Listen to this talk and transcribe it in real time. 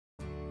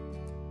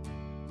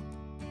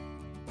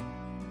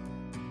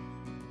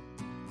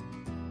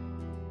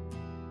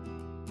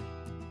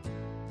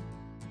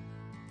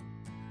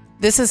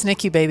This is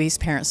NICU Babies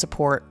Parent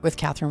Support with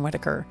Catherine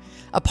Whitaker,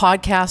 a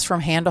podcast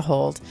from Hand to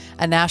Hold,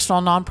 a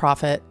national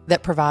nonprofit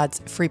that provides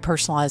free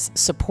personalized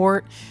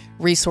support,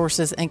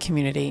 resources, and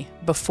community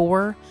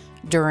before,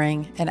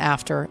 during, and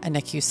after a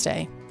NICU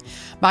stay.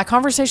 My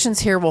conversations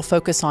here will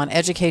focus on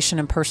education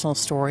and personal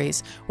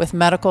stories with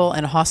medical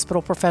and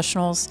hospital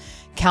professionals,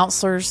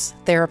 counselors,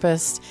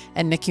 therapists,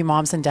 and NICU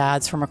moms and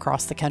dads from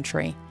across the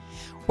country.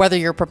 Whether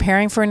you're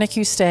preparing for a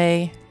NICU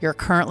stay, you're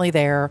currently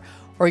there,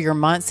 or you're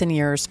months and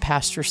years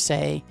past your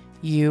stay,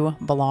 you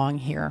belong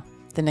here.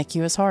 The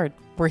NICU is hard.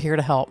 We're here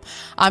to help.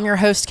 I'm your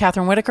host,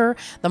 Catherine Whitaker,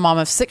 the mom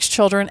of 6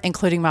 children,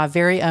 including my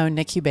very own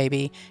NICU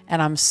baby,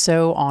 and I'm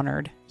so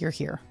honored you're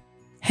here.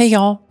 Hey,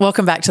 y'all.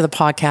 Welcome back to the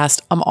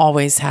podcast. I'm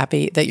always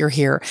happy that you're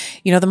here.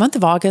 You know, the month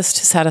of August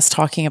has had us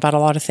talking about a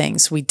lot of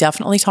things. We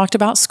definitely talked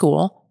about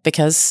school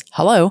because,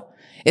 hello,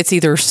 it's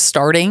either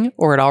starting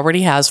or it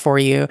already has for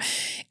you.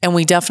 And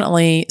we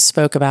definitely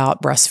spoke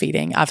about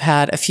breastfeeding. I've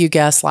had a few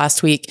guests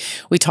last week.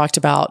 We talked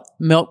about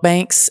milk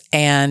banks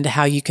and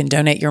how you can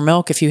donate your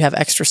milk if you have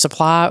extra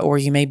supply, or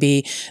you may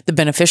be the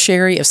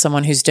beneficiary of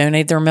someone who's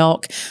donated their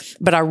milk.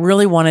 But I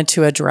really wanted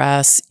to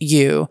address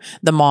you,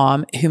 the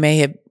mom who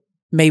may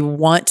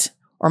want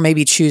or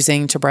maybe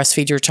choosing to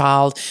breastfeed your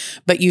child,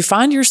 but you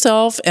find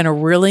yourself in a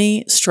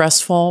really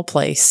stressful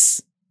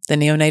place, the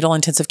neonatal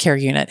intensive care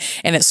unit.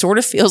 And it sort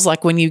of feels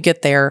like when you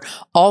get there,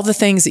 all the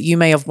things that you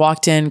may have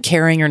walked in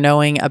carrying or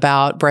knowing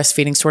about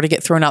breastfeeding sort of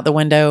get thrown out the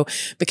window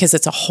because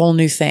it's a whole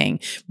new thing.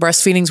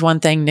 Breastfeeding's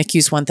one thing,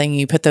 NICU's one thing, and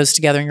you put those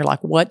together and you're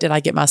like, what did I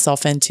get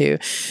myself into?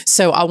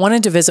 So I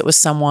wanted to visit with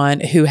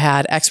someone who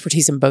had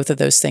expertise in both of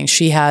those things.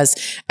 She has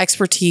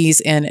expertise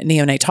in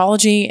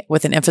neonatology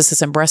with an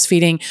emphasis in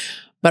breastfeeding,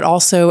 but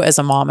also as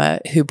a mama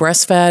who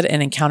breastfed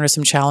and encountered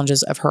some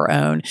challenges of her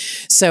own.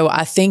 So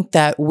I think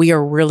that we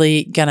are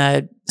really going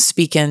to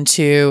speak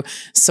into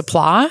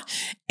supply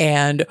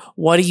and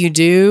what do you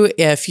do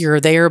if you're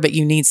there, but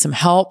you need some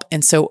help?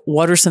 And so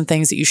what are some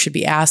things that you should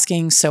be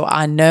asking? So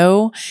I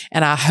know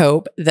and I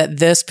hope that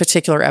this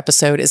particular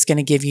episode is going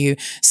to give you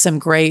some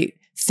great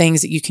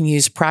things that you can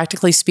use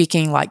practically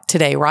speaking, like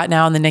today, right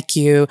now in the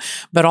NICU,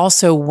 but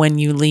also when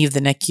you leave the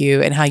NICU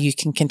and how you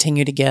can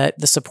continue to get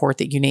the support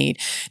that you need.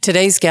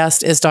 Today's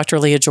guest is Dr.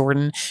 Leah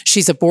Jordan.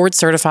 She's a board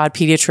certified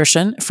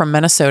pediatrician from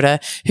Minnesota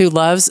who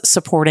loves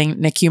supporting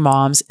NICU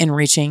moms in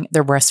reaching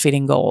their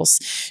breastfeeding goals.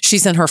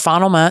 She's in her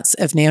final months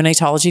of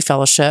neonatology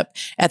fellowship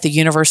at the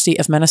University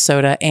of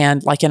Minnesota,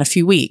 and like in a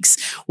few weeks,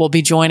 will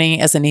be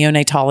joining as a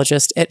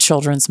neonatologist at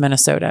Children's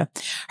Minnesota.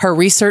 Her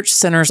research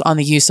centers on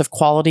the use of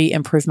quality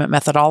improvement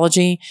methodology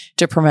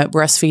to promote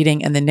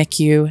breastfeeding in the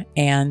NICU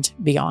and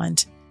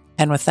beyond.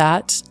 And with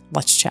that,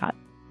 let's chat.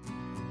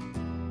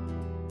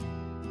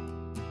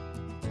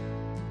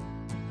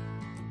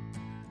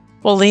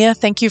 Well, Leah,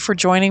 thank you for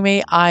joining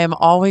me. I am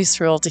always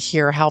thrilled to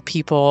hear how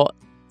people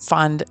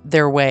find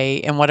their way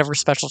in whatever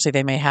specialty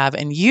they may have.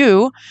 And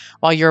you,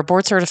 while you're a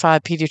board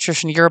certified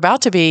pediatrician, you're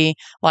about to be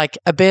like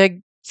a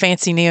big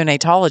fancy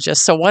neonatologist.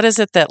 So what is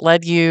it that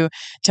led you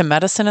to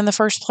medicine in the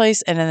first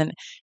place? And then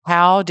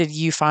how did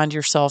you find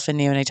yourself in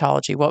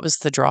neonatology? What was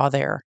the draw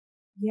there?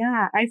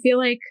 Yeah, I feel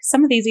like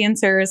some of these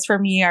answers for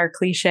me are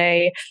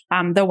cliche.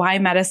 The why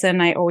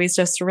medicine, I always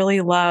just really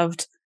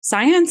loved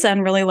science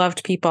and really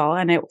loved people.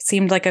 And it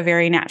seemed like a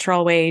very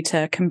natural way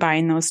to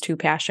combine those two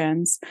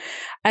passions.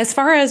 As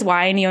far as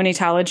why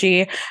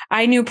neonatology,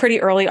 I knew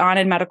pretty early on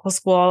in medical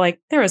school, like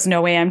there was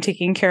no way I'm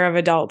taking care of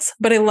adults,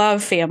 but I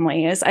love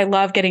families. I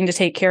love getting to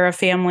take care of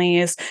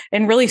families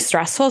in really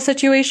stressful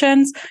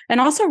situations and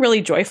also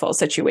really joyful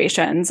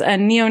situations.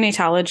 And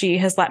neonatology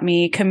has let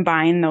me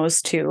combine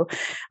those two.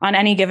 On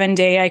any given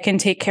day, I can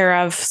take care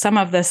of some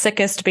of the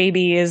sickest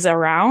babies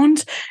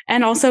around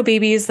and also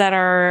babies that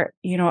are,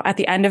 at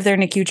the end of their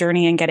NICU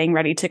journey and getting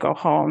ready to go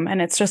home.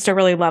 And it's just a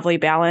really lovely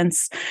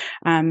balance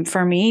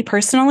for me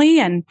personally,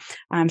 and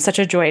such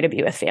a joy to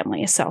be with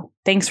family. So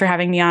thanks for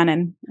having me on.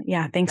 And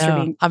yeah, thanks for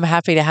being. I'm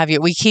happy to have you.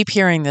 We keep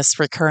hearing this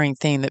recurring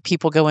theme that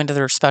people go into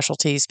their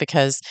specialties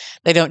because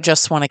they don't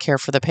just want to care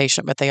for the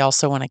patient, but they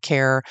also want to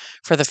care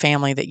for the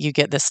family, that you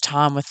get this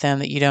time with them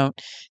that you don't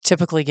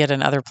typically get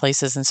in other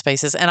places and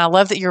spaces. And I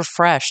love that you're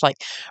fresh, like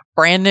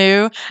brand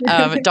new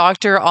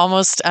doctor,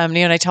 almost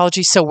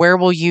neonatology. So where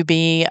will you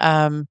be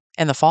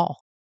in the fall?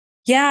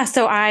 Yeah,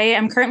 so I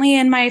am currently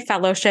in my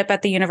fellowship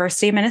at the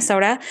University of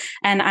Minnesota,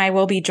 and I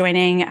will be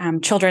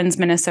joining Children's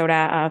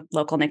Minnesota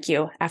local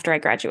NICU after I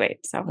graduate.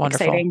 So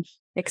wonderful.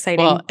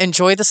 Exciting. Well,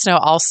 enjoy the snow.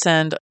 I'll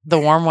send the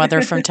warm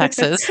weather from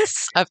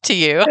Texas up to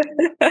you.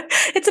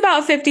 It's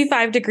about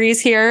 55 degrees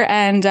here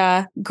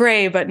and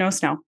gray, but no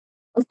snow.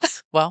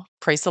 Well,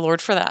 praise the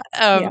Lord for that.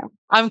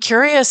 I'm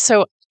curious.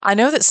 So I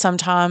know that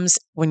sometimes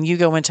when you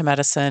go into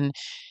medicine,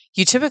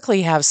 you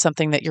typically have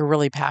something that you're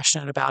really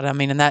passionate about. I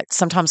mean, and that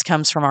sometimes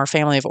comes from our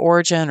family of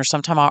origin or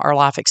sometimes our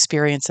life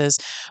experiences.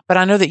 But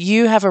I know that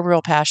you have a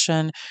real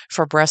passion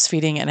for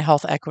breastfeeding and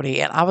health equity.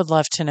 And I would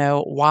love to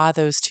know why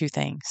those two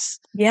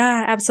things.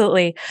 Yeah,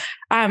 absolutely.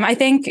 I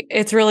think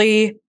it's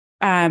really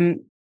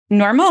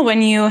normal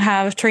when you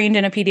have trained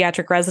in a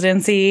pediatric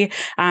residency,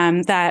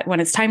 that when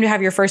it's time to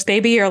have your first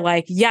baby, you're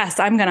like, yes,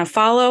 I'm going to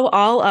follow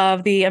all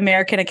of the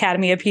American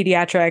Academy of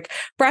Pediatric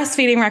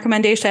breastfeeding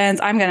recommendations.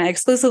 I'm going to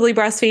exclusively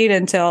breastfeed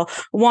until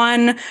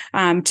 1,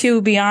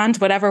 2, beyond,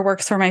 whatever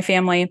works for my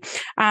family.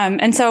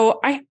 And so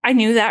I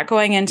knew that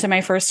going into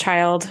my first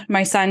child.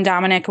 My son,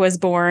 Dominic, was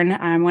born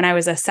when I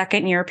was a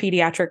second-year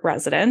pediatric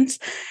resident.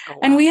 Oh, wow.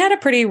 And we had a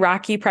pretty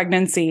rocky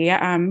pregnancy,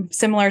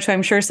 similar to,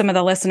 I'm sure, some of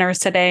the listeners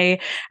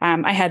today.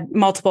 I had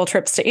multiple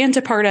trips to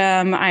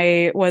antepartum.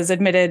 I was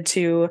admitted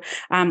to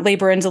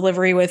labor and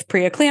delivery with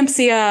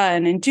preeclampsia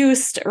and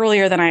induced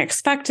earlier than I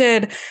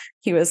expected.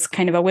 He was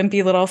kind of a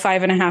wimpy little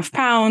 5.5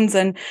 pounds.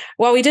 And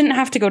while we didn't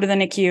have to go to the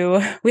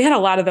NICU, we had a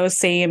lot of those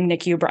same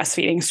NICU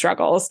breastfeeding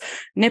struggles,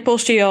 nipple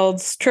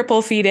shields,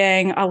 triple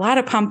feeding, a lot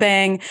of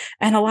pumping,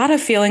 and a lot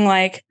of feeling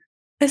like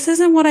this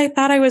isn't what I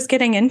thought I was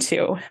getting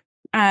into.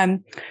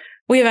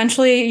 We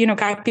eventually,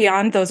 got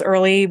beyond those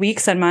early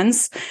weeks and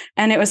months,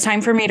 and it was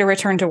time for me to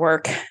return to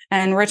work.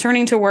 And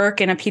returning to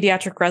work in a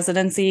pediatric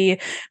residency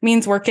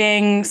means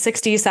working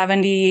 60,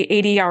 70,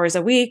 80 hours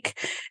a week.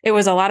 It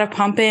was a lot of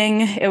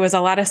pumping. It was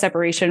a lot of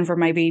separation from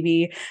my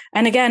baby.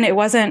 And again, it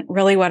wasn't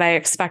really what I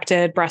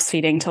expected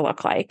breastfeeding to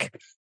look like.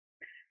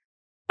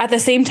 At the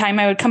same time,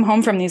 I would come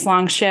home from these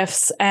long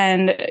shifts,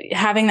 and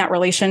having that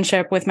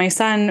relationship with my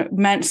son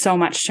meant so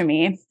much to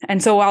me.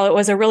 And so while it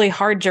was a really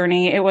hard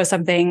journey, it was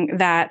something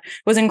that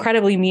was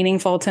incredibly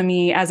meaningful to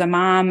me as a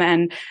mom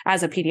and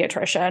as a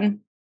pediatrician.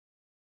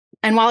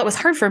 And while it was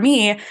hard for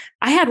me,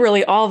 I had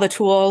really all the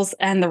tools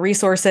and the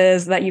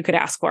resources that you could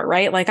ask for,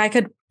 right? Like I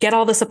could get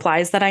all the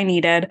supplies that I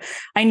needed.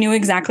 I knew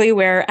exactly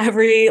where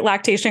every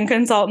lactation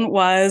consultant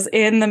was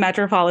in the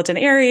metropolitan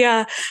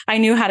area. I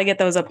knew how to get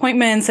those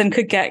appointments and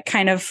could get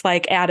kind of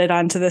like added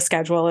onto the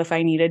schedule if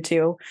I needed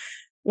to.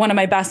 One of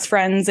my best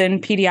friends in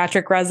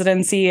pediatric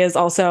residency is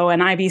also an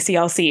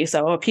IBCLC,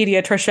 so a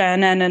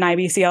pediatrician and an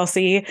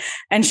IBCLC.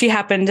 And she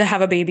happened to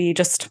have a baby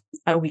just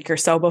a week or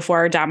so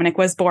before Dominic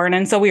was born.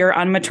 And so we were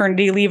on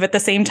maternity leave at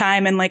the same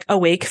time and like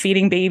awake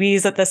feeding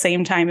babies at the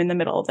same time in the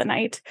middle of the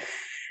night.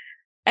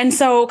 And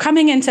so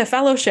coming into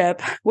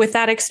fellowship with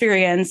that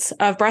experience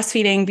of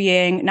breastfeeding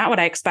being not what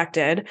I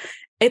expected,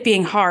 it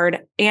being hard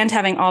and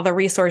having all the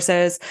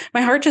resources,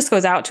 my heart just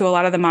goes out to a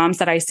lot of the moms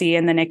that I see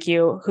in the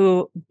NICU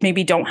who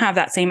maybe don't have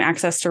that same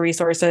access to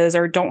resources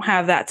or don't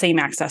have that same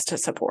access to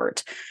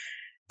support.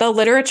 The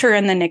literature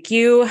in the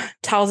NICU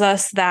tells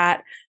us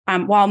that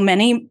while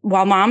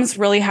moms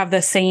really have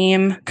the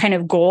same kind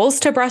of goals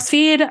to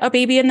breastfeed a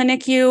baby in the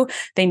NICU,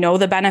 they know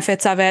the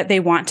benefits of it, they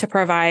want to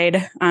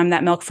provide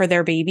that milk for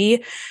their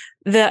baby.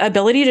 The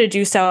ability to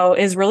do so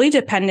is really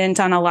dependent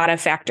on a lot of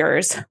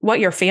factors, what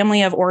your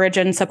family of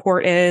origin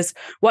support is,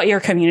 what your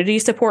community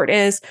support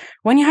is,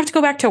 when you have to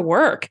go back to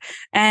work.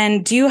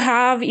 And do you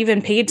have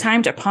even paid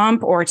time to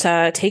pump or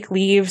to take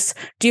leaves?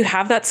 Do you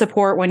have that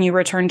support when you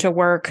return to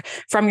work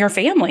from your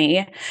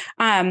family?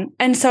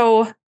 And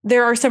so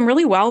there are some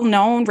really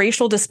well-known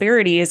racial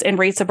disparities in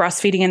rates of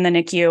breastfeeding in the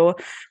NICU.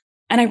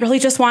 And I really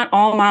just want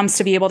all moms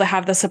to be able to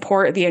have the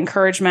support, the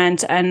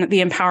encouragement, and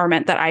the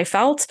empowerment that I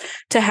felt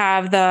to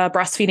have the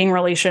breastfeeding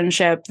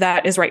relationship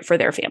that is right for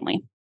their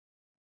family.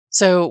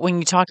 So when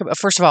you talk about,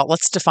 first of all,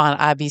 let's define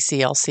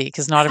IBCLC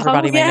because not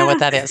everybody may know what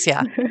that is.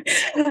 Yeah.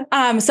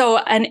 So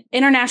an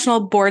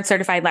international board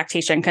certified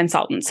lactation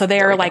consultant. So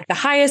they're like the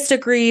highest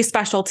degree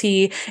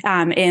specialty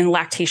in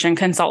lactation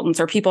consultants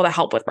or people that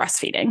help with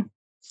breastfeeding.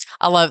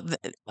 I love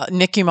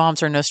NICU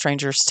moms are no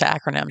strangers to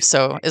acronyms.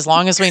 So as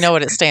long as we know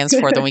what it stands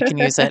for, then we can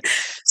use it.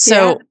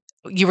 So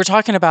you were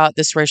talking about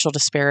this racial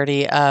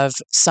disparity of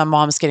some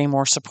moms getting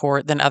more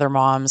support than other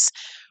moms.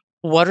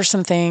 What are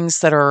some things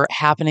that are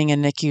happening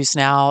in NICUs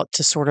now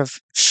to sort of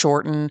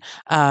shorten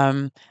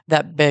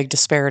that big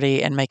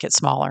disparity and make it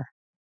smaller?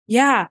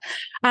 Yeah.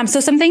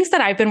 So some things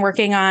that I've been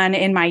working on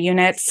in my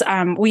units,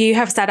 we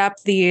have set up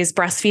these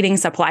breastfeeding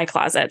supply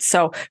closets.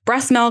 So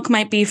breast milk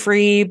might be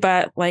free,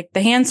 but like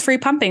the hands-free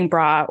pumping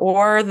bra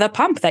or the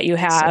pump that you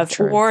have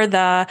or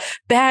the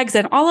bags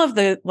and all of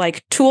the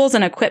like tools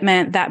and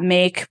equipment that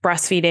make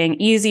breastfeeding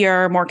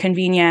easier, more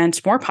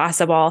convenient, more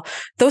possible,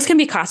 those can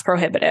be cost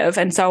prohibitive.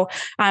 And so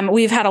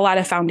we've had a lot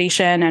of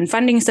foundation and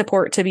funding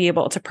support to be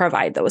able to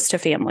provide those to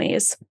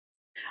families.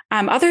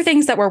 Other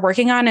things that we're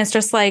working on is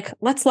just like,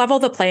 let's level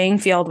the playing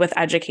field with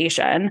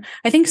education.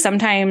 I think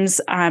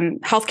sometimes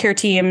healthcare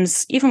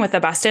teams, even with the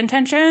best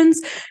intentions,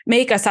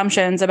 make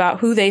assumptions about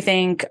who they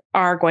think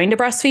are going to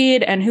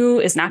breastfeed and who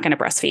is not going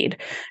to breastfeed.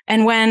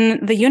 And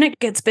when the unit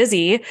gets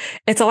busy,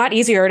 it's a lot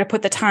easier to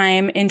put the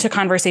time into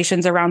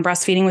conversations around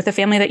breastfeeding with a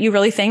family that you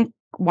really think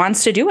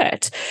wants to do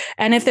it.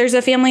 And if there's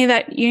a family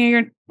that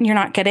you're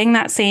not getting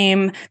that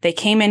same, they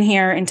came in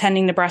here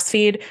intending to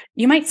breastfeed,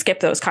 you might skip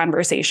those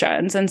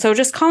conversations. And so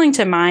just calling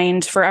to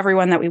mind for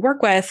everyone that we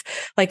work with,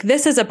 like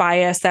this is a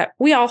bias that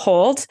we all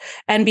hold,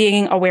 and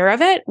being aware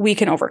of it, we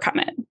can overcome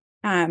it.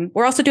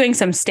 We're also doing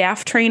some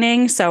staff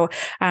training. So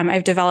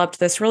I've developed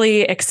this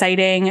really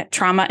exciting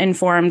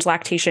trauma-informed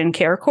lactation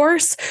care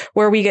course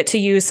where we get to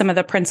use some of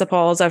the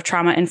principles of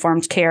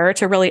trauma-informed care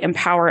to really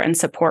empower and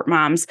support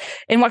moms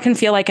in what can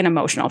feel like an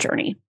emotional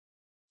journey.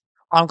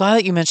 I'm glad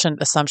that you mentioned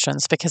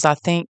assumptions because I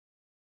think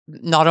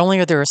not only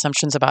are there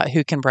assumptions about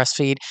who can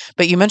breastfeed,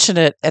 but you mentioned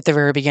it at the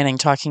very beginning,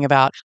 talking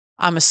about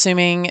I'm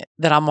assuming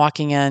that I'm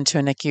walking into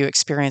a NICU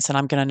experience and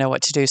I'm going to know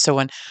what to do. So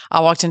when I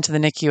walked into the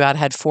NICU, I'd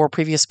had 4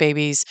 previous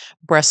babies,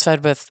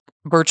 breastfed with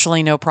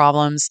virtually no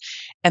problems.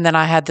 And then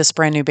I had this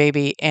brand new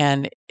baby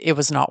and it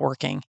was not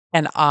working.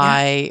 And Yeah.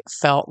 I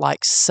felt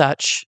like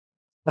such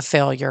a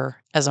failure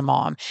as a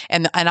mom.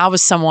 And I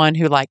was someone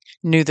who like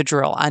knew the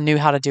drill. I knew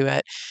how to do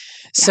it.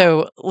 Yeah.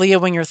 So, Leah,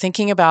 when you're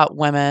thinking about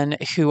women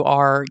who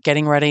are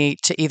getting ready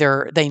to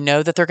either they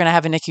know that they're going to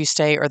have a NICU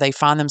stay or they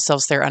find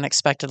themselves there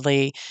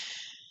unexpectedly,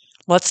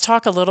 let's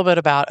talk a little bit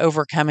about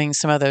overcoming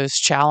some of those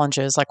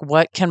challenges. Like,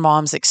 what can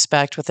moms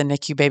expect with a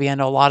NICU baby? I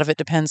know a lot of it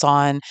depends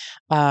on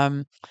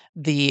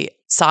the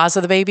size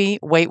of the baby,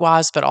 weight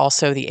wise, but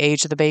also the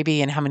age of the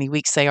baby and how many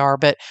weeks they are.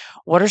 But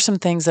what are some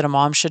things that a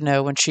mom should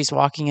know when she's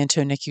walking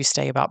into a NICU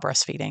stay about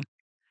breastfeeding?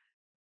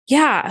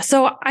 Yeah.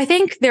 So I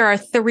think there are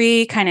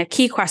 3 kind of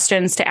key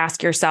questions to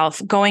ask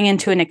yourself going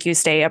into a NICU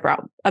stay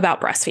about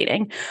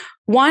breastfeeding.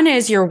 One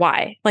is your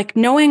why. Like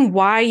knowing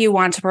why you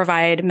want to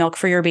provide milk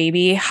for your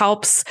baby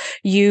helps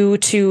you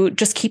to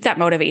just keep that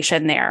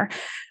motivation there.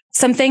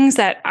 Some things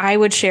that I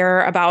would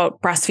share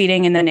about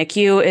breastfeeding in the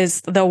NICU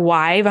is the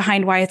why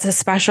behind why it's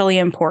especially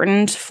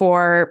important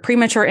for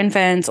premature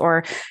infants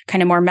or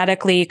kind of more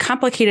medically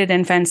complicated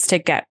infants to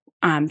get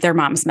their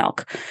mom's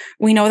milk.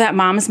 We know that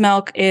mom's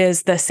milk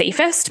is the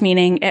safest,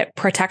 meaning it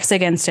protects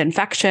against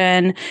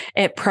infection.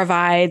 It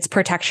provides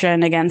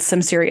protection against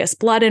some serious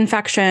blood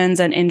infections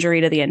and injury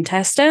to the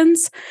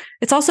intestines.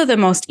 It's also the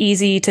most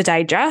easy to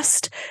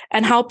digest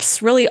and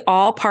helps really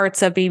all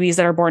parts of babies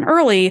that are born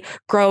early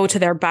grow to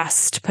their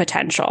best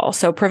potential.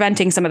 So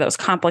preventing some of those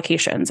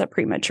complications of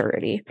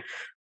prematurity.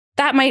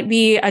 That might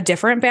be a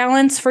different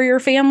balance for your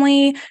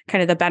family,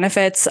 kind of the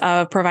benefits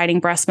of providing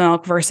breast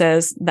milk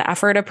versus the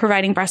effort of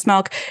providing breast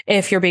milk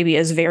if your baby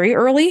is very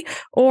early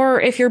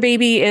or if your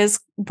baby is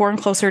born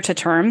closer to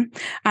term.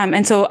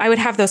 And so I would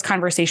have those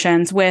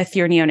conversations with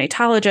your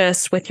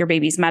neonatologist, with your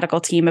baby's medical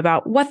team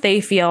about what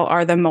they feel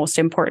are the most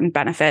important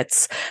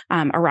benefits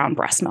around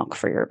breast milk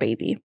for your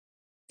baby.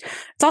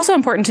 It's also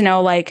important to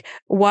know, like,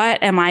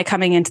 what am I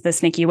coming into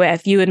this NICU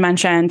with? You had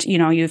mentioned,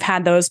 you've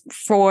had those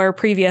 4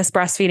 previous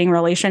breastfeeding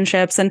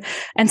relationships. And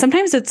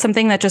sometimes it's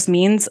something that just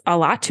means a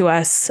lot to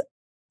us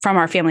from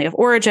our family of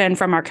origin,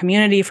 from our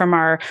community, from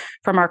our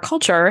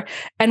culture.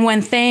 And when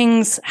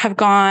things have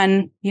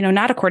gone,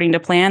 not according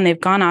to plan,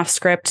 they've gone off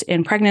script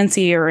in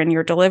pregnancy or in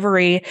your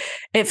delivery,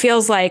 it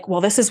feels like,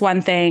 well, this is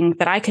one thing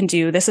that I can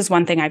do. This is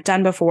one thing I've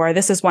done before.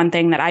 This is one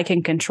thing that I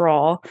can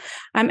control.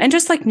 And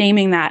just like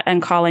naming that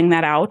and calling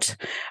that out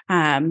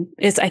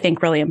is, I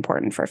think, really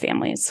important for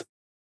families.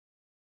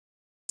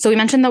 So we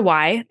mentioned the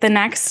why. The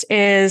next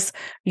is,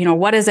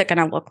 what is it going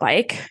to look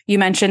like? You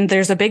mentioned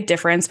there's a big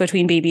difference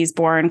between babies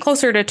born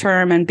closer to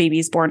term and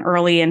babies born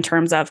early in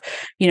terms of,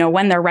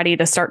 when they're ready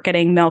to start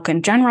getting milk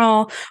in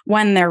general,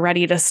 when they're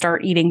ready to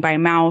start eating by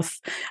mouth.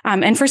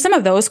 And for some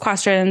of those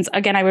questions,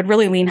 again, I would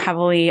really lean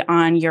heavily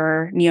on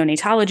your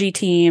neonatology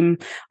team,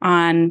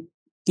 on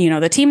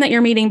the team that you're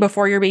meeting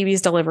before your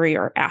baby's delivery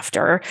or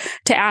after,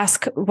 to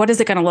ask, what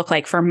is it going to look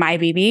like for my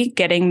baby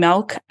getting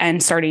milk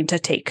and starting to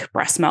take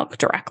breast milk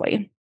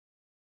directly?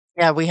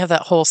 Yeah, we have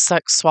that whole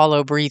suck,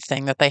 swallow, breathe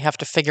thing that they have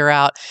to figure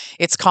out.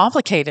 It's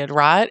complicated,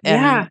 right?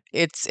 Yeah. And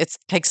it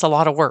takes a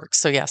lot of work.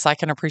 So yes, I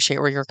can appreciate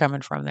where you're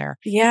coming from there.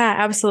 Yeah,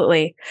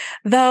 absolutely.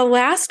 The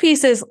last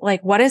piece is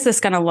like, what is this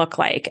going to look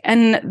like?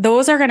 And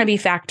those are going to be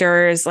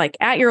factors like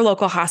at your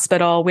local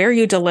hospital, where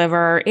you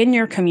deliver, in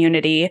your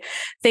community.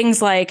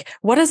 Things like,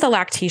 what does the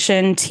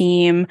lactation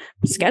team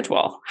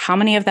schedule? How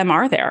many of them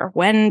are there?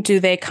 When do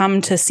they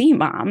come to see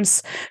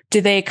moms? Do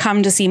they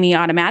come to see me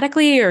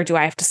automatically, or do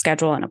I have to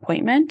schedule an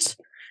appointment?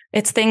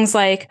 It's things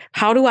like,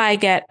 how do I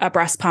get a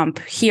breast pump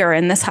here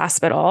in this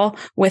hospital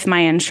with my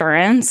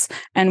insurance?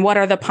 And what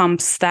are the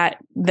pumps that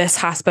this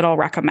hospital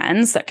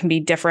recommends that can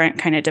be different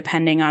kind of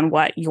depending on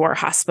what your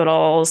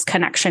hospital's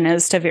connection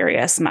is to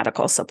various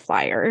medical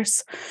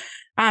suppliers?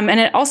 And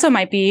it also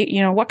might be,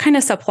 what kind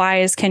of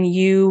supplies can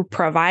you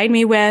provide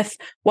me with?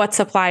 What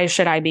supplies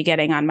should I be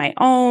getting on my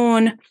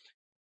own?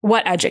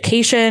 What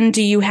education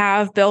do you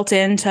have built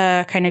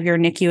into kind of your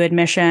NICU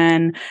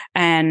admission?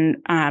 And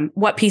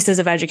what pieces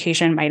of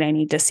education might I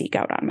need to seek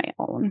out on my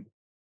own?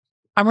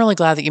 I'm really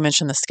glad that you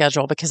mentioned the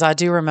schedule because I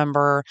do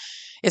remember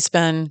it's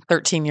been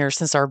 13 years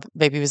since our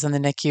baby was in the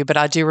NICU, but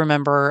I do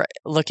remember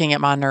looking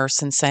at my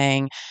nurse and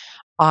saying,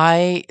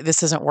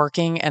 this isn't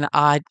working. And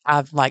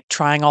I've like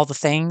trying all the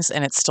things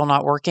and it's still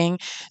not working.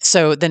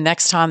 So the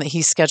next time that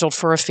he's scheduled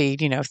for a feed,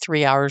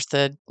 3 hours,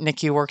 the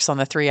NICU works on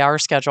the 3-hour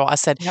schedule. I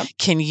said, Yep.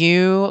 can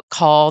you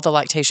call the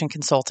lactation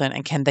consultant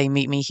and can they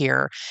meet me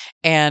here?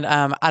 And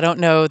I don't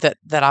know that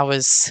I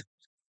was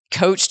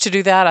coached to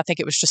do that. I think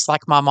it was just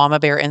like my mama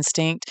bear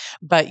instinct.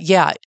 But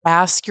yeah,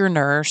 ask your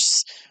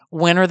nurse,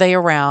 when are they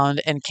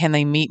around and can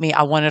they meet me?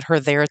 I wanted her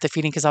there at the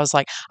feeding because I was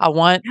like, I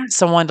want Yeah.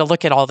 someone to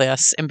look at all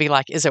this and be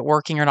like, is it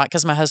working or not?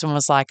 Because my husband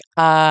was like,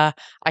 I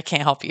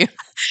can't help you.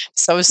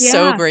 So I was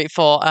so Yeah.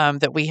 grateful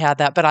that we had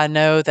that. But I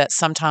know that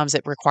sometimes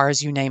it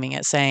requires you naming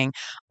it, saying,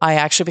 I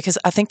actually, because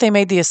I think they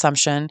made the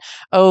assumption,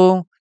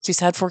 oh, she's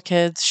had 4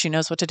 kids. She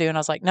knows what to do. And I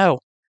was like, no,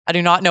 I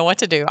do not know what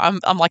to do.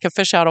 I'm like a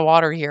fish out of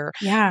water here.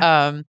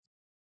 Yeah. Um,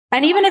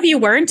 And even if you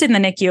weren't in the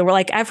NICU, we're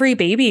like every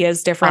baby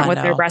is different I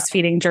with their know.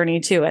 breastfeeding journey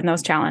too, and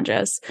those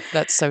challenges.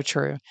 That's so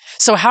true.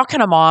 So how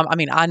can a mom, I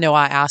mean, I know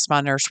I asked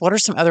my nurse, what are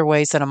some other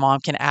ways that a mom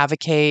can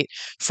advocate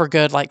for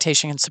good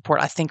lactation and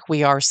support? I think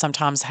we are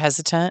sometimes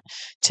hesitant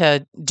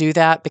to do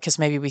that because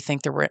maybe we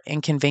think that we're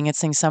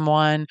inconveniencing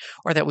someone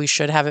or that we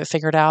should have it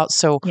figured out.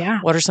 So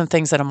Yeah. what are some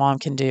things that a mom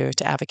can do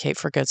to advocate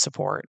for good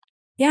support?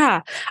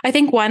 Yeah. I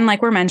think one,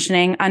 like we're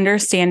mentioning,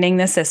 understanding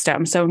the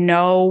system. So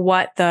know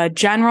what the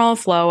general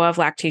flow of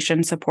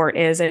lactation support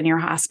is in your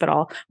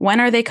hospital.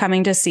 When are they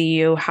coming to see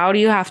you? How do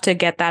you have to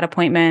get that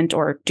appointment,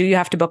 or do you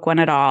have to book one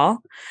at all?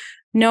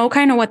 Know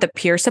kind of what the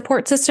peer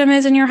support system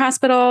is in your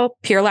hospital.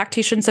 Peer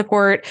lactation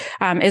support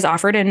is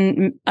offered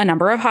in a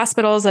number of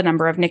hospitals, a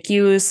number of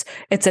NICUs.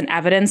 It's an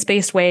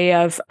evidence-based way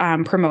of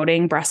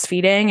promoting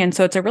breastfeeding. And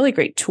so it's a really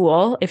great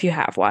tool if you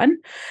have one.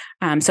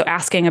 So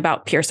asking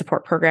about peer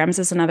support programs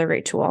is another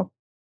great tool.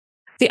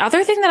 The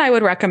other thing that I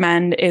would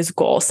recommend is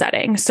goal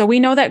setting. So we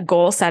know that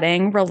goal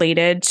setting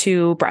related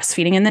to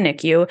breastfeeding in the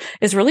NICU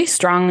is really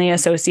strongly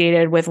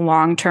associated with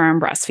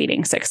long-term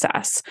breastfeeding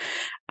success.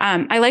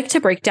 I like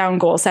to break down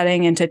goal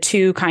setting into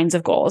 2 kinds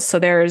of goals. So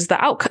there's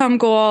the outcome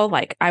goal,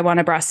 like I want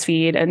to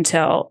breastfeed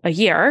until a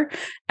year.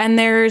 And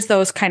there's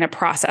those kind of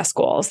process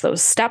goals,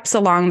 those steps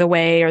along the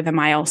way or the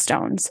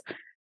milestones.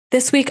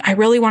 This week, I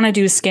really want to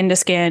do skin to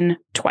skin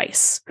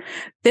twice.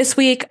 This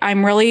week,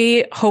 I'm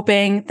really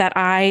hoping that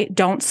I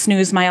don't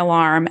snooze my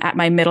alarm at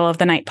my middle of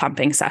the night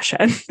pumping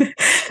session.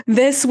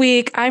 This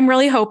week, I'm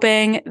really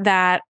hoping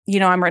that,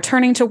 I'm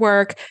returning to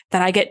work,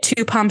 that I get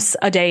 2 pumps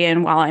a day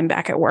in while I'm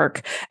back at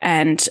work,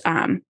 and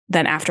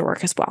then after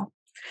work as well.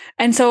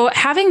 And so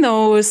having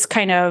those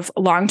kind of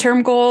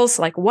long-term goals,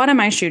 like what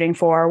am I shooting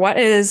for? What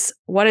is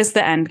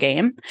the end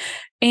game?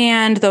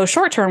 And those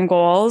short-term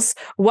goals,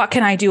 what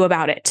can I do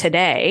about it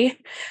today?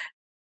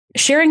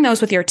 Sharing those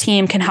with your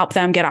team can help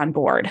them get on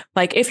board.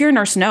 Like if your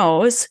nurse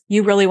knows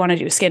you really want to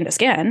do skin to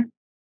skin,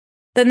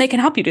 then they can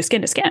help you do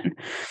skin to skin.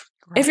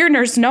 Right. If your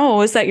nurse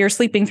knows that you're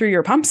sleeping through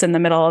your pumps in the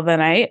middle of the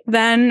night,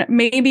 then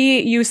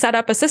maybe you set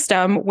up a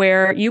system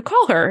where you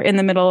call her in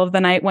the middle of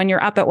the night when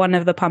you're up at one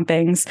of the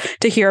pumpings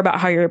to hear about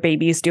how your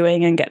baby's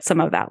doing and get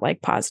some of that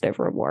like positive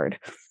reward.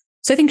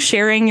 So I think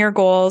sharing your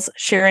goals,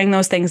 sharing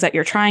those things that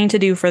you're trying to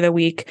do for the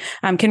week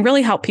can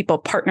really help people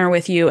partner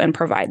with you and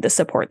provide the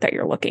support that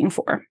you're looking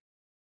for.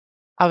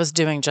 I was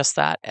doing just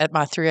that at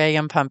my 3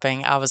 a.m.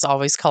 pumping. I was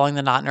always calling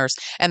the night nurse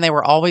and they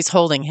were always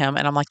holding him.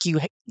 And I'm like, you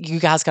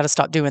guys got to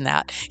stop doing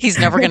that. He's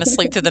never going to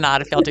sleep through the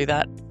night if y'all do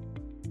that.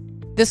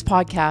 This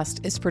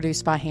podcast is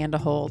produced by Hand to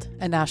Hold,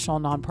 a national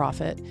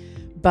nonprofit,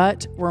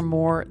 but we're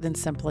more than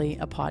simply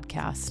a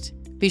podcast.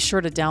 Be sure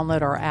to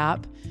download our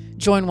app,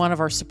 join one of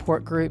our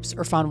support groups,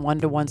 or find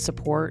one-to-one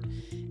support,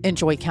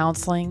 enjoy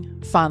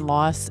counseling, find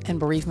loss and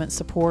bereavement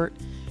support,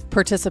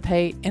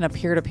 participate in a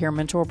peer-to-peer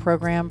mentor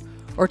program,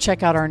 or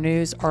check out our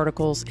news,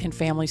 articles, and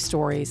family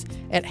stories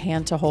at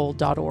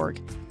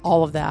handtohold.org.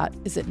 All of that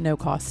is at no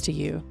cost to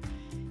you.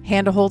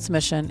 Hand to Hold's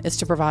mission is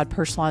to provide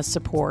personalized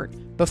support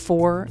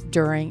before,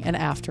 during, and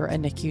after a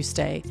NICU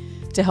stay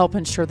to help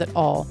ensure that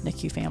all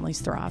NICU families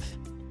thrive.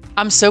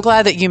 I'm so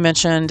glad that you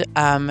mentioned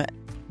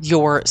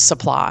your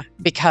supply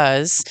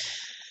because,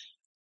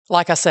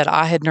 like I said,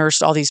 I had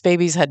nursed all these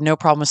babies, had no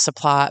problem with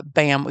supply.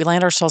 Bam, we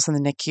land ourselves in the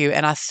NICU.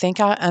 And I think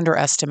I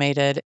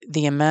underestimated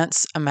the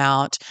immense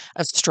amount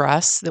of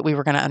stress that we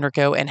were going to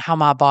undergo and how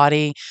my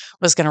body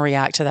was going to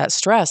react to that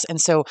stress. And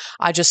so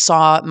I just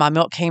saw my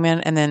milk came in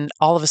and then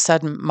all of a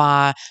sudden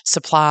my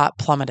supply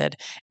plummeted.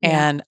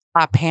 Yeah. And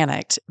I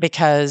panicked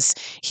because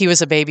he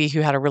was a baby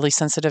who had a really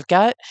sensitive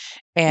gut.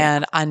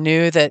 And I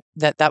knew that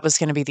was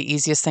going to be the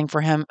easiest thing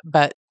for him.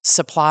 But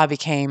supply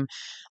became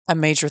a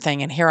major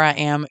thing. And here I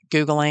am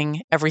Googling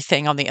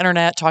everything on the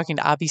internet, talking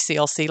to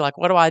IBCLC, like,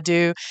 what do I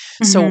do?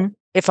 Mm-hmm. So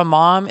if a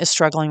mom is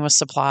struggling with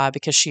supply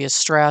because she is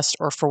stressed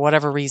or for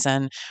whatever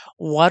reason,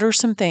 what are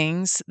some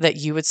things that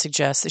you would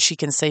suggest that she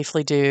can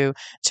safely do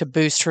to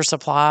boost her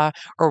supply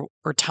or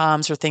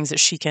times or things that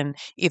she can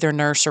either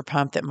nurse or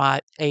pump that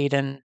might aid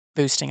in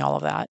boosting all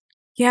of that?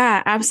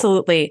 Yeah,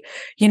 absolutely.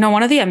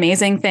 One of the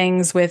amazing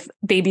things with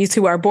babies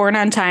who are born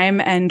on time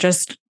and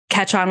just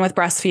catch on with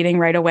breastfeeding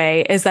right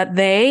away is that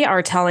they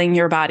are telling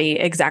your body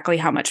exactly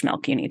how much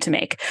milk you need to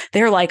make.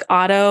 They're like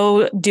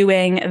auto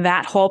doing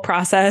that whole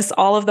process,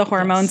 all of the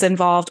hormones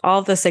involved, all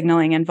of the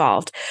signaling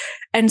involved.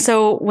 And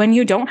so when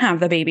you don't have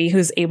the baby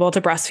who's able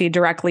to breastfeed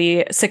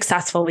directly,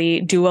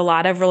 successfully, do a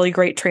lot of really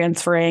great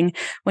transferring,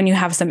 when you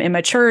have some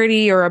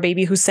immaturity or a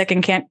baby who's sick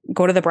and can't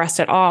go to the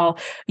breast at all,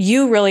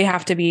 you really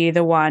have to be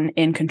the one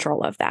in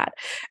control of that.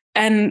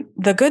 And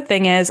the good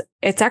thing is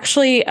it's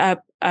actually a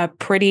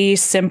pretty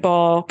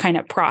simple kind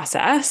of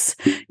process.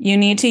 You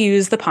need to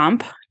use the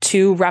pump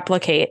to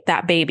replicate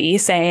that baby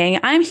saying,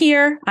 I'm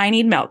here, I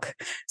need milk.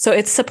 So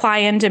it's supply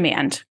and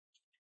demand.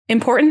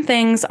 Important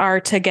things are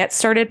to get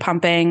started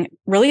pumping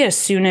really as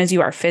soon as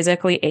you are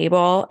physically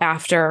able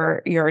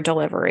after your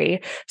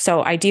delivery.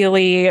 So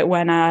ideally,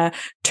 when a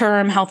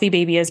term healthy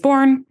baby is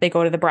born, they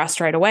go to the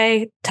breast right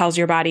away, tells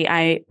your body,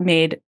 I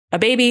made a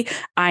baby,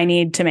 I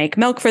need to make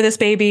milk for this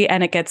baby,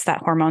 and it gets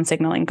that hormone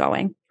signaling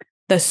going.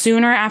 The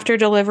sooner after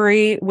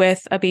delivery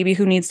with a baby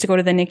who needs to go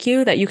to the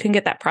NICU that you can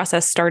get that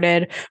process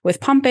started with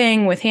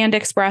pumping, with hand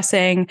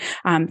expressing,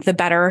 the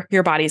better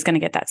your body's going to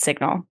get that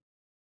signal.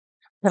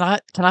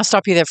 Can I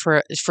stop you there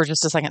for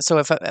just a second? So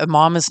if a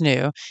mom is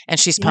new and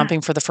she's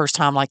pumping for the first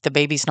time, like the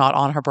baby's not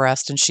on her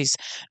breast and she's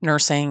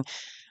nursing,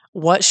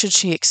 what should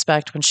she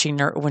expect when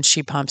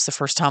she pumps the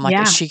first time? Like,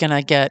 is she going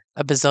to get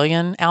a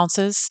bazillion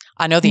ounces?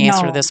 I know the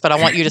answer to this, but I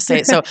want you to say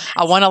it. So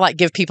I want to like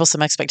give people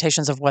some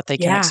expectations of what they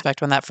can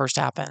expect when that first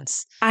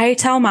happens. I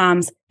tell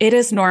moms it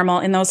is normal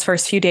in those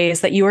first few days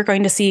that you are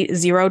going to see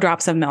 0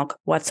 drops of milk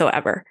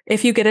whatsoever.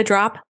 If you get a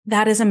drop,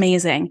 that is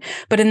amazing.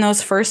 But in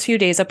those first few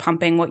days of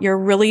pumping, what you're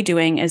really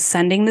doing is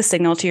sending the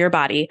signal to your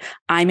body,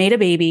 I made a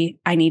baby,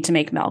 I need to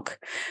make milk.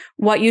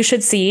 What you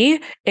should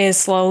see is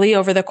slowly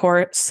over the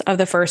course of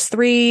the first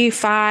 3,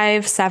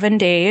 5, 7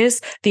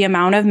 days, the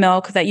amount of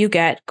milk that you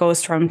get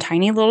goes from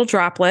tiny little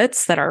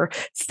droplets that are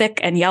thick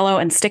and yellow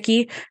and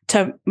sticky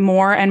to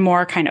more and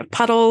more kind of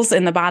puddles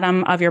in the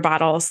bottom of your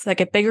bottles that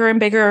get bigger and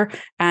bigger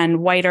and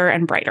whiter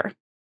and brighter.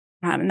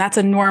 And that's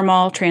a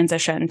normal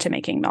transition to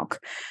making milk.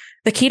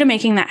 The key to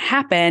making that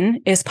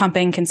happen is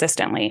pumping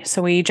consistently.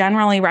 So we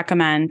generally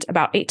recommend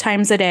about 8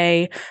 times a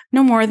day,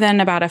 no more than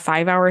about a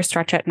 5-hour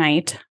stretch at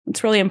night.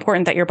 It's really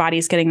important that your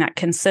body's getting that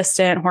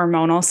consistent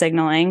hormonal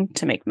signaling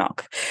to make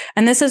milk.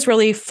 And this is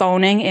really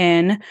phoning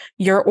in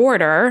your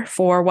order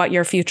for what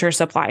your future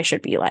supply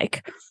should be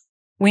like.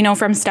 We know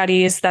from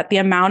studies that the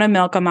amount of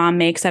milk a mom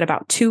makes at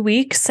about 2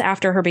 weeks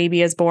after her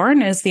baby is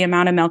born is the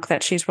amount of milk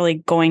that she's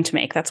really going to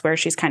make. That's where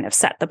she's kind of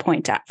set the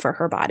point at for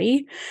her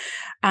body.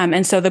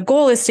 And so the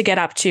goal is to get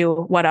up to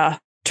what a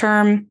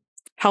term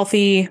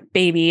healthy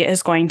baby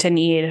is going to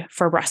need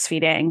for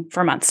breastfeeding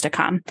for months to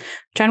come.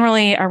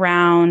 Generally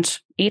around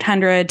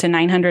 800 to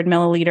 900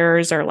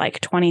 milliliters or like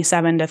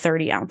 27 to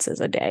 30 ounces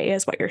a day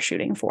is what you're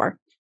shooting for.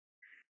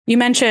 You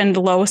mentioned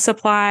low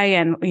supply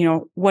and,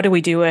 what do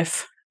we do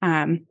if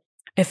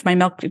my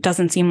milk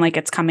doesn't seem like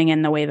it's coming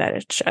in the way that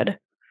it should?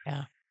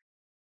 Yeah.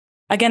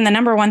 Again, the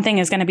number one thing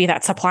is going to be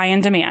that supply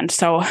and demand.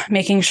 So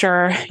making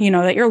sure,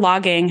 that you're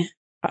logging,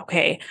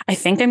 okay, I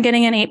think I'm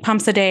getting in 8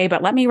 pumps a day,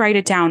 but let me write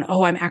it down.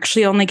 Oh, I'm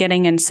actually only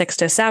getting in 6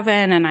 to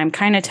 7, and I'm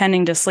kind of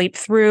tending to sleep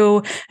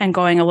through and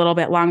going a little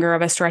bit longer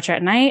of a stretch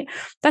at night.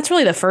 That's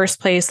really the first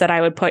place that I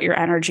would put your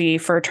energy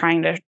for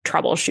trying to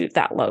troubleshoot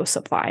that low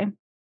supply.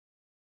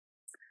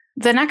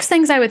 The next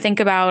things I would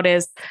think about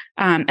is,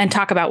 and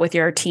talk about with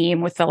your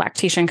team, with the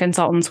lactation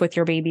consultants, with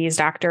your baby's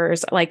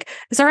doctors, like,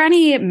 is there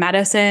any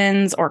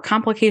medicines or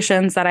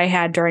complications that I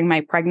had during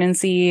my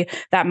pregnancy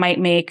that might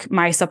make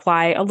my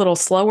supply a little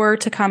slower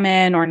to come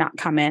in or not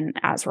come in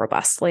as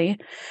robustly?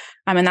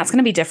 And that's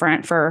going to be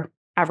different for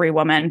every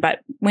woman, but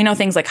we know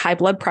things like high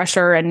blood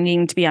pressure and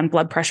needing to be on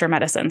blood pressure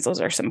medicines. Those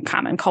are some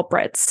common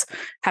culprits.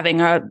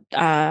 Having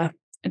a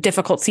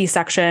difficult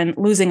C-section,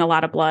 losing a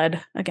lot of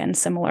blood, again,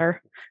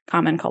 similar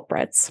common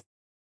culprits.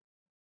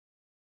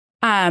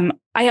 I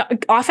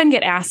often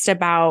get asked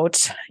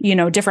about,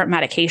 different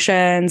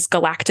medications,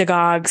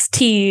 galactagogues,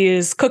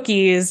 teas,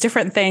 cookies,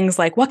 different things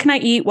like what can I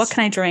eat? What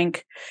can I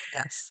drink?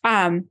 Yes.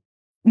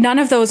 None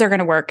of those are going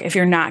to work if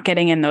you're not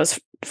getting in those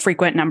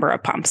frequent number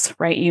of pumps,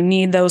 right? You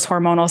need those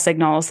hormonal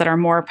signals that are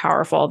more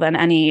powerful than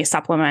any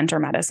supplement or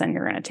medicine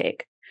you're going to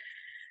take.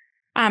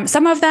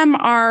 Some of them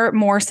are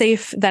more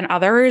safe than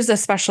others,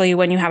 especially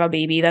when you have a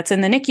baby that's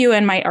in the NICU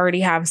and might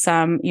already have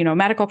some,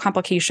 medical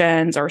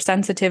complications or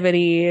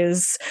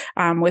sensitivities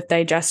with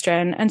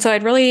digestion. And so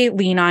I'd really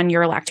lean on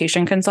your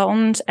lactation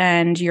consultant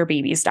and your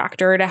baby's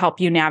doctor to help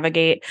you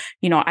navigate,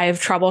 I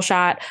have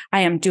troubleshot,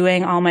 I am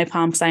doing all my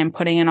pumps, I am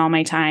putting in all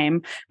my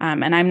time,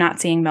 and I'm not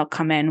seeing milk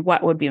come in.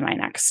 What would be my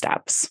next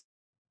steps?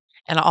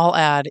 And I'll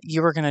add,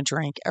 you are going to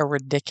drink a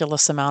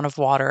ridiculous amount of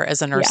water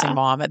as a nursing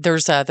mom.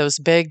 There's those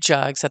big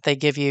jugs that they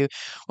give you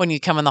when you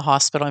come in the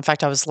hospital. In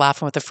fact, I was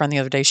laughing with a friend the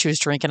other day. She was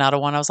drinking out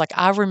of one. I was like,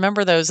 I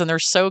remember those and they're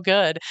so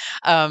good.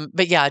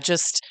 But yeah,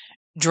 just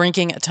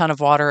drinking a ton of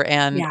water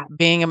and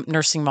being a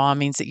nursing mom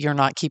means that you're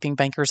not keeping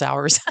banker's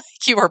hours.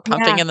 You are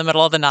pumping in the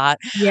middle of the night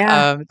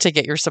to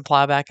get your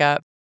supply back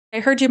up. I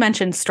heard you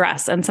mention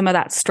stress and some of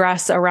that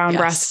stress around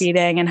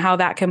breastfeeding and how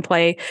that can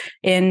play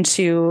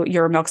into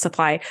your milk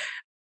supply.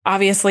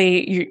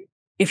 Obviously,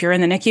 if you're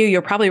in the NICU,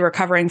 you're probably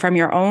recovering from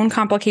your own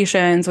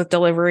complications with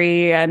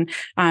delivery and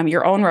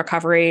your own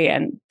recovery,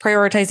 and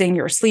prioritizing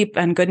your sleep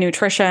and good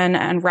nutrition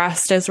and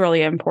rest is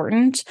really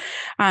important.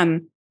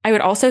 I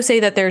would also say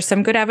that there's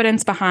some good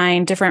evidence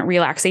behind different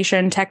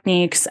relaxation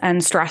techniques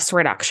and stress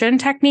reduction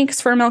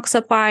techniques for milk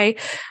supply.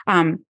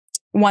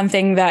 One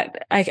thing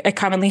that I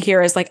commonly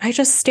hear is like, I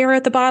just stare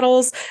at the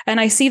bottles and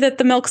I see that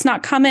the milk's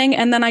not coming,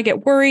 and then I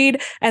get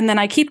worried, and then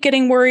I keep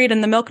getting worried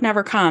and the milk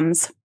never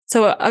comes.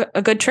 So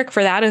a good trick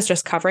for that is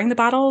just covering the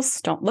bottles.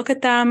 Don't look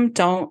at them.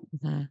 Don't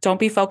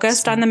be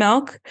focused on the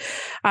milk.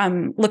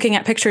 Looking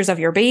at pictures of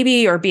your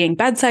baby or being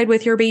bedside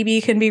with your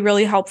baby can be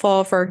really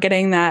helpful for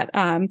getting that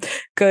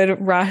good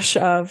rush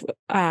of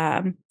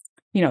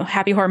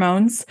happy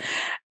hormones.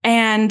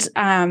 And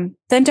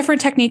then different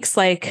techniques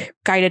like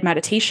guided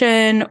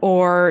meditation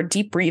or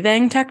deep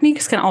breathing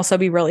techniques can also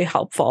be really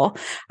helpful.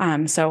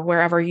 So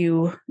wherever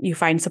you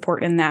find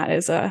support in that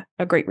is a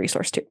great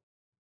resource too.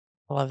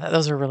 I love that.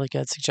 Those are really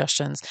good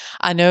suggestions.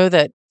 I know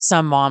that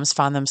some moms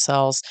find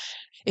themselves,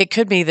 it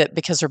could be that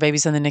because their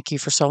baby's in the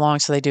NICU for so long,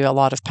 so they do a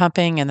lot of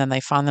pumping, and then they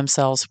find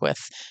themselves with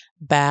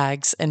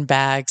bags and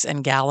bags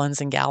and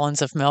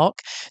gallons of milk.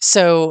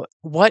 So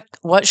what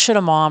should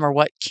a mom, or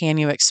what can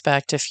you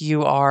expect if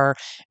you are,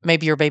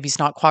 maybe your baby's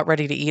not quite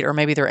ready to eat, or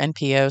maybe they're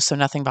NPO, so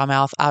nothing by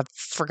mouth. I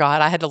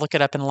forgot. I had to look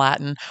it up in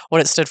Latin, what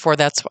it stood for.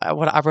 That's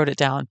what I wrote it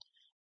down.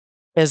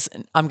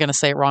 I'm going to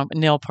say it wrong, but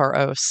nil per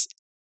os.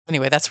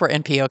 Anyway, that's where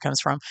NPO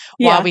comes from.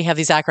 Yeah. Why we have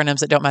these acronyms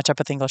that don't match up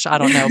with English, I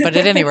don't know. But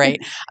at any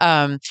rate,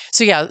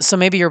 so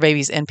maybe your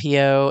baby's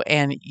NPO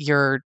and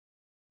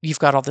you've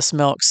got all this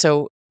milk.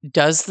 So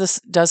does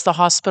the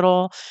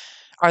hospital,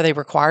 are they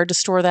required to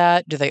store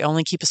that? Do they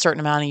only keep a certain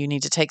amount and you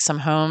need to take some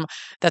home?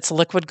 That's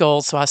liquid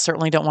gold. So I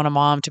certainly don't want a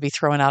mom to be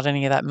throwing out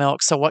any of that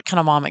milk. So what can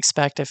a mom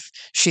expect if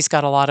she's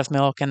got a lot of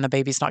milk and the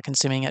baby's not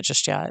consuming it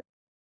just yet?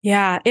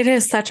 Yeah, it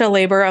is such a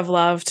labor of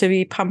love to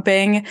be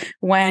pumping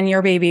when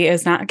your baby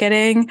is not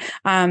getting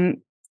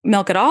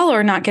milk at all,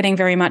 or not getting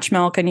very much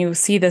milk, and you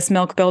see this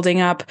milk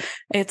building up.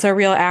 It's a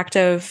real act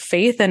of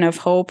faith and of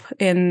hope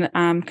in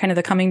kind of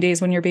the coming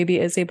days when your baby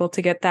is able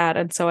to get that.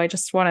 And so I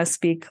just want to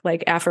speak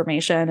like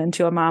affirmation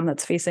into a mom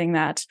that's facing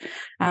that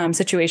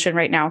situation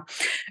right now.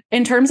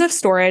 In terms of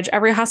storage,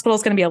 every hospital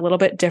is going to be a little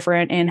bit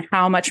different in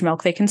how much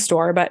milk they can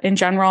store. But in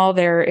general,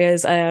 there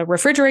is a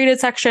refrigerated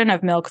section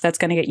of milk that's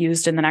going to get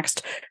used in the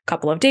next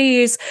couple of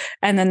days.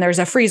 And then there's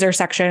a freezer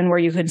section where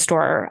you can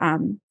store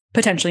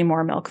potentially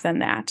more milk than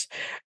that.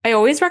 I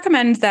always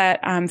recommend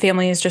that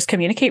families just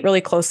communicate really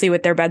closely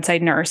with their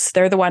bedside nurse.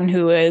 They're the one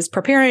who is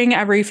preparing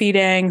every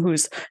feeding,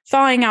 who's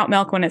thawing out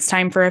milk when it's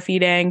time for a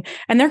feeding.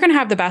 And they're going to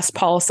have the best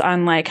pulse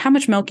on like how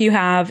much milk you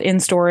have in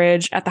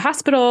storage at the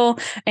hospital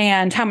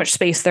and how much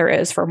space there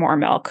is for more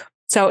milk.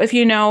 So if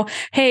you know,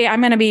 hey,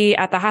 I'm going to be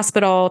at the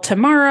hospital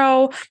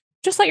tomorrow,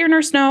 just let your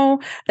nurse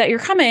know that you're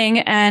coming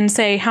and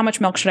say, how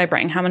much milk should I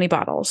bring? How many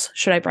bottles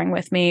should I bring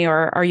with me?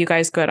 Or are you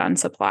guys good on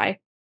supply?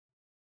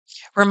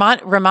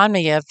 Remind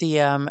me of the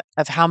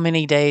of how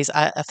many days.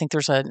 I think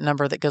there's a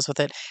number that goes with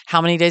it.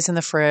 How many days in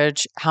the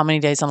fridge? How many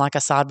days in like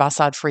a side by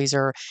side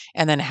freezer?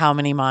 And then how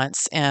many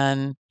months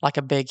in like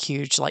a big,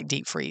 huge like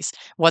deep freeze?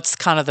 What's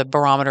kind of the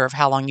barometer of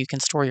how long you can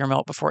store your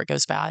milk before it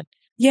goes bad?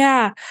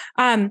 Yeah.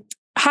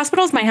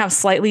 Hospitals might have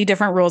slightly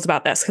different rules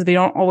about this because we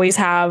don't always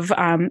have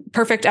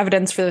perfect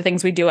evidence for the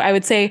things we do. I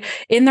would say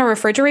in the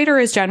refrigerator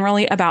is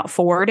generally about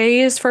 4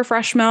 days for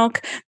fresh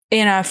milk.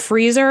 In a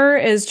freezer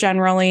is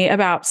generally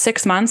about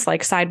 6 months,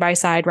 like side by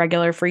side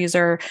regular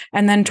freezer,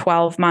 and then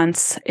 12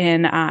 months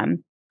in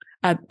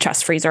a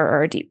chest freezer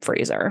or a deep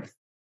freezer.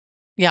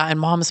 Yeah, and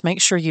moms,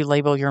 make sure you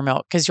label your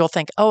milk because you'll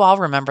think, oh, I'll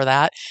remember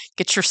that.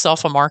 Get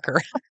yourself a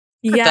marker.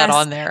 Put that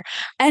on there.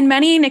 And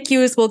many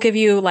NICUs will give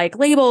you like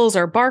labels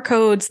or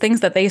barcodes, things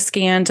that they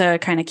scan to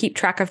kind of keep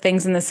track of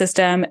things in the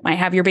system. It might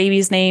have your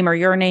baby's name or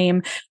your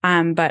name,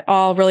 but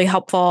all really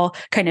helpful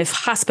kind of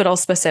hospital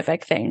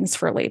specific things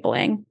for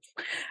labeling.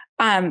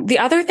 The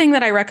other thing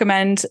that I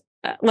recommend,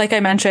 like I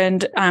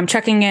mentioned,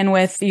 checking in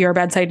with your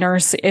bedside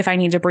nurse if I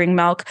need to bring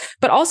milk,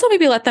 but also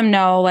maybe let them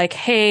know like,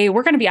 hey,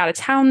 we're going to be out of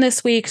town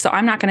this week, so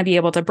I'm not going to be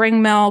able to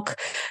bring milk.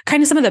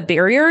 Kind of some of the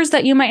barriers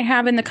that you might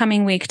have in the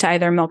coming week to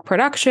either milk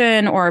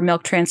production or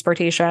milk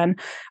transportation.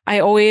 I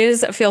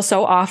always feel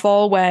so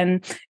awful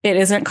when it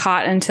isn't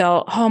caught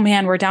until, oh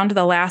man, we're down to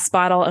the last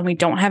bottle and we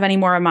don't have any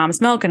more of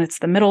mom's milk and it's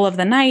the middle of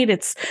the night.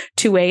 It's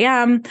 2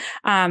 a.m.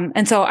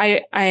 And so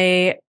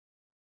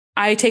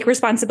I take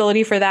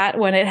responsibility for that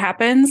when it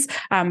happens,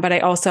 but I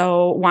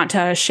also want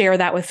to share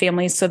that with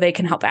families so they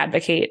can help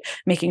advocate,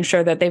 making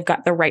sure that they've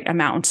got the right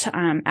amount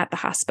at the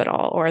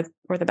hospital or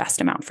the best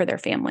amount for their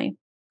family.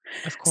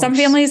 Of course. Some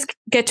families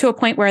get to a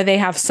point where they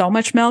have so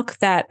much milk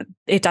that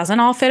it doesn't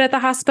all fit at the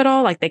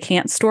hospital. Like they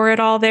can't store it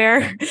all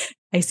there.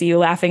 I see you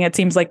laughing. It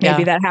seems like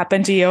maybe that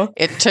happened to you.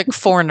 It took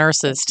 4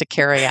 nurses to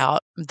carry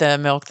out the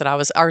milk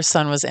that our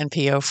son was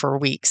NPO for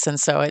weeks. And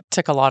so it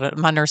took a lot of,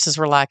 my nurses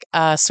were like,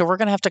 so we're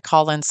going to have to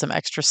call in some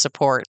extra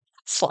support.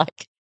 It's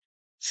like,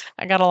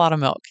 I got a lot of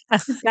milk.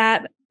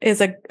 That is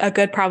a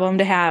good problem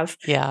to have.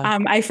 Yeah.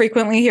 I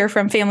frequently hear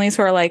from families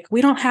who are like,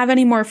 we don't have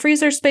any more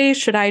freezer space.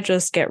 Should I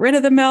just get rid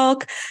of the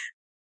milk?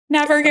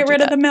 Never get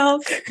rid of the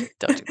milk.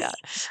 Don't do that.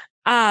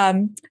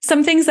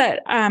 Some things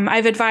that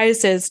I've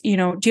advised is, do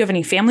you have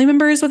any family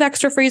members with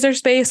extra freezer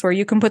space where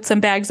you can put some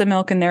bags of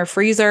milk in their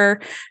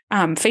freezer?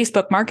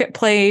 Facebook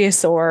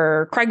Marketplace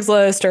or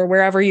Craigslist or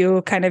wherever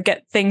you kind of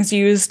get things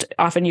used.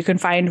 Often you can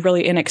find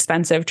really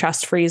inexpensive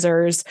chest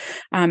freezers.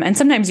 And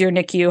sometimes your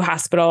NICU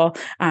hospital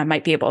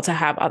might be able to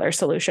have other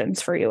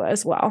solutions for you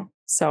as well.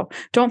 So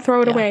don't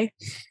throw it away.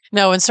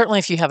 No, and certainly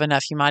if you have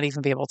enough, you might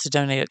even be able to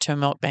donate it to a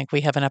milk bank.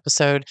 We have an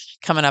episode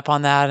coming up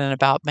on that and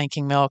about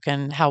banking milk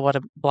and what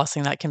a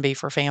blessing that can be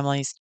for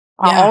families.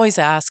 Yeah. I always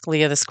ask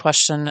Leah this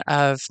question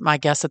of my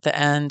guests at the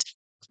end,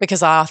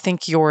 because I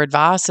think your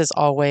advice is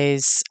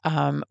always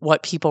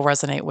what people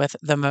resonate with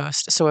the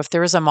most. So if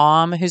there is a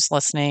mom who's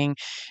listening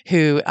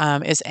who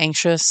is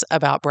anxious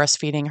about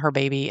breastfeeding her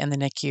baby in the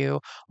NICU,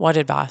 what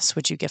advice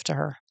would you give to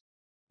her?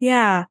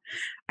 Yeah.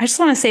 I just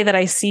want to say that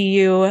I see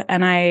you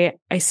and I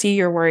see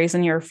your worries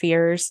and your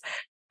fears.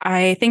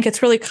 I think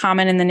it's really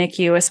common in the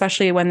NICU,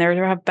 especially when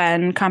there have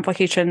been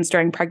complications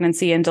during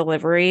pregnancy and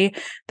delivery,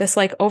 this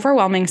like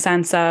overwhelming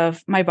sense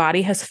of my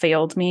body has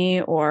failed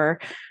me, or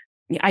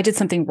I did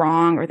something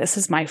wrong, or this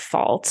is my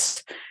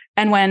fault.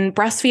 And when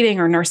breastfeeding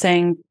or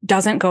nursing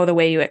doesn't go the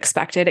way you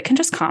expected, it can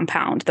just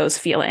compound those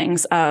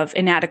feelings of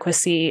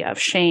inadequacy, of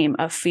shame,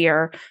 of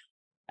fear,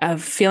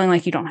 of feeling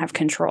like you don't have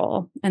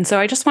control. And so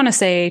I just want to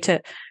say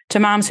to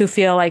moms who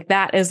feel like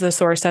that is the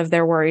source of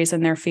their worries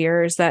and their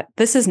fears, that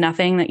this is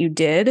nothing that you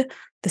did.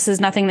 This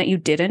is nothing that you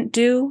didn't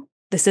do.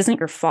 This isn't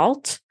your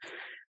fault.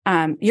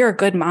 You're a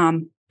good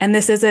mom. And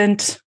this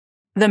isn't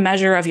the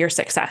measure of your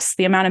success.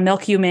 The amount of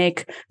milk you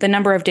make, the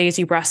number of days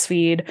you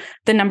breastfeed,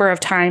 the number of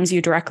times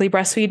you directly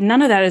breastfeed,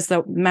 none of that is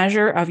the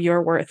measure of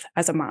your worth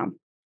as a mom.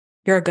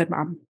 You're a good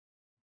mom.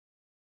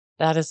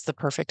 That is the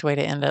perfect way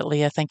to end it.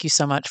 Leah, thank you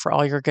so much for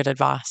all your good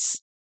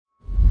advice.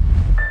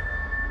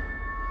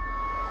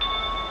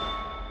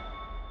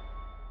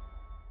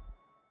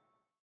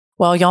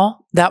 Well,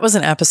 y'all, that was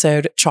an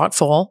episode chock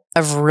full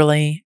of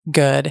really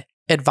good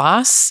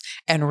advice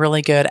and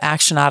really good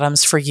action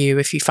items for you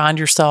if you find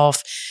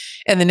yourself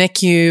in the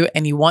NICU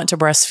and you want to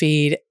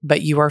breastfeed,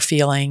 but you are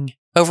feeling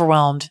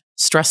overwhelmed,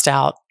 stressed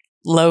out,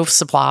 low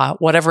supply,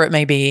 whatever it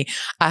may be.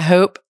 I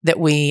hope that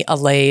we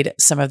allayed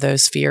some of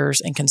those fears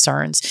and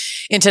concerns.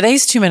 In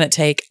today's 2-minute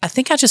take, I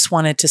think I just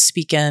wanted to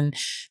speak in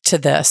to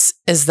this,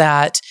 is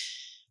that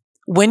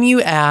when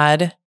you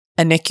add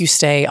a NICU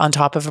stay on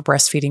top of a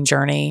breastfeeding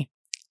journey,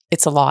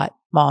 it's a lot,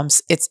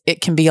 moms.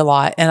 It can be a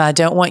lot. And I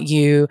don't want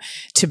you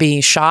to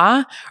be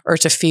shy or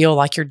to feel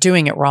like you're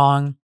doing it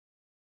wrong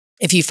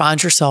if you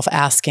find yourself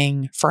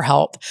asking for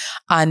help.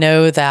 I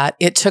know that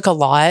it took a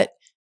lot.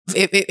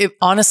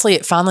 Honestly,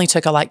 it finally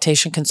took a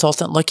lactation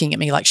consultant looking at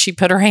me, like she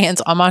put her hands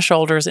on my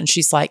shoulders and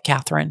she's like,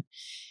 Catherine,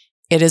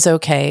 it is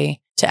okay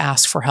to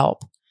ask for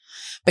help.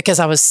 Because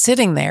I was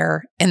sitting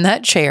there in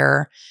that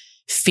chair,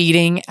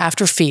 feeding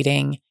after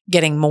feeding,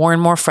 getting more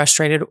and more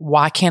frustrated.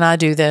 Why can't I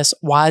do this?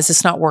 Why is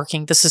this not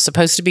working? This is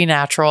supposed to be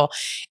natural.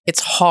 It's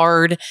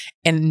hard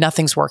and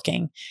nothing's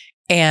working.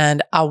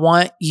 And I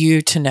want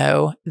you to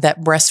know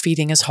that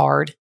breastfeeding is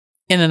hard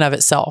in and of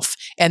itself.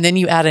 And then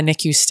you add a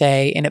NICU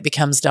stay and it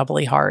becomes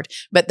doubly hard.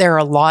 But there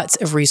are lots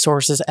of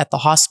resources at the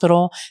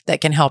hospital that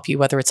can help you,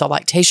 whether it's a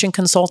lactation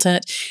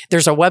consultant.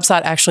 There's a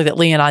website actually that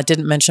Leah and I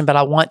didn't mention, but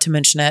I want to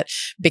mention it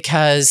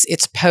because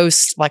it's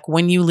post, like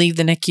when you leave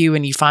the NICU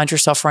and you find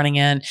yourself running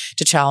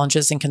into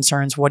challenges and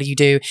concerns, what do you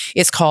do?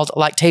 It's called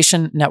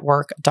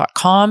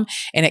lactationnetwork.com,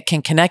 and it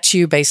can connect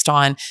you based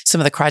on some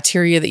of the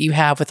criteria that you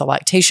have with a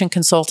lactation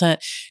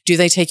consultant. Do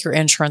they take your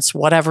insurance,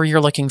 whatever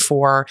you're looking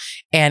for?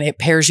 And it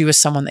pairs you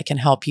with someone that can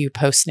help you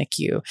post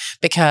NICU,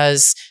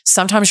 because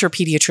sometimes your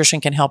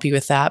pediatrician can help you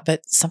with that,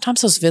 but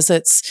sometimes those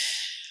visits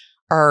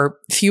are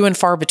few and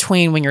far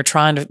between when you're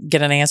trying to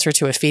get an answer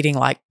to a feeding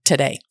like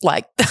today.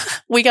 Like,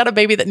 we got a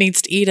baby that needs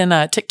to eat in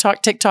a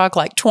TikTok,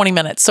 like 20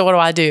 minutes. So what do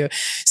I do?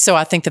 So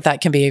I think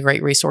that can be a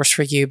great resource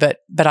for you. But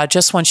I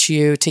just want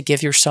you to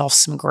give yourself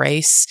some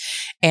grace.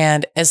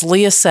 And as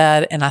Leah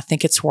said, and I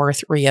think it's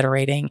worth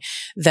reiterating,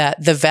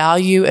 that the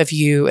value of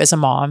you as a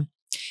mom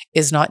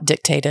is not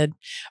dictated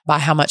by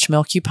how much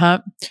milk you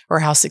pump or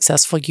how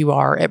successful you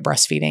are at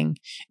breastfeeding.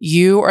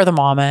 You are the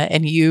mama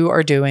and you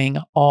are doing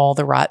all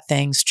the right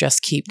things.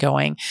 Just keep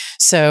going.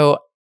 So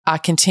I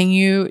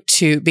continue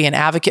to be an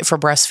advocate for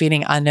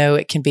breastfeeding. I know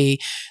it can be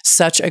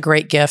such a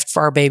great gift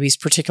for our babies,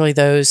 particularly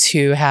those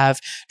who have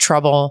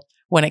trouble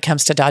when it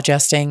comes to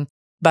digesting.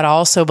 But I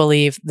also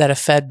believe that a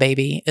fed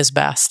baby is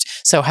best.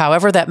 So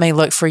however that may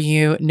look for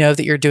you, know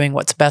that you're doing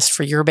what's best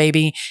for your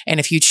baby. And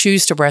if you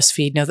choose to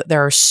breastfeed, know that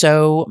there are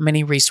so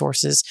many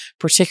resources,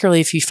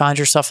 particularly if you find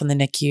yourself in the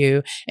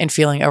NICU and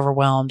feeling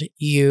overwhelmed,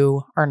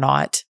 you are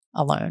not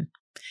alone.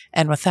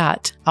 And with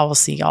that, I will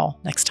see y'all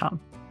next time.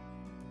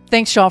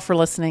 Thanks, y'all, for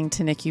listening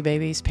to NICU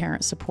Babies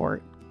Parent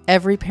Support.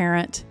 Every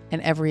parent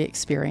and every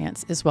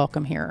experience is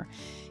welcome here.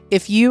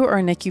 If you are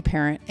a NICU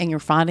parent and you're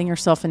finding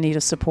yourself in need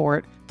of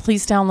support,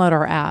 please download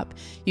our app.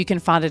 You can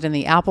find it in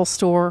the Apple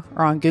Store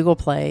or on Google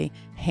Play,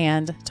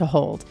 Hand to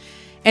Hold.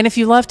 And if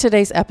you love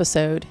today's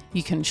episode,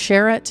 you can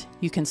share it,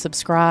 you can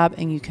subscribe,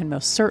 and you can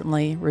most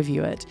certainly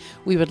review it.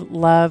 We would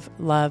love,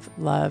 love,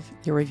 love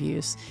your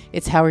reviews.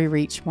 It's how we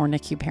reach more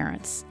NICU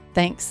parents.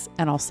 Thanks,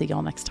 and I'll see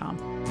y'all next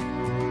time.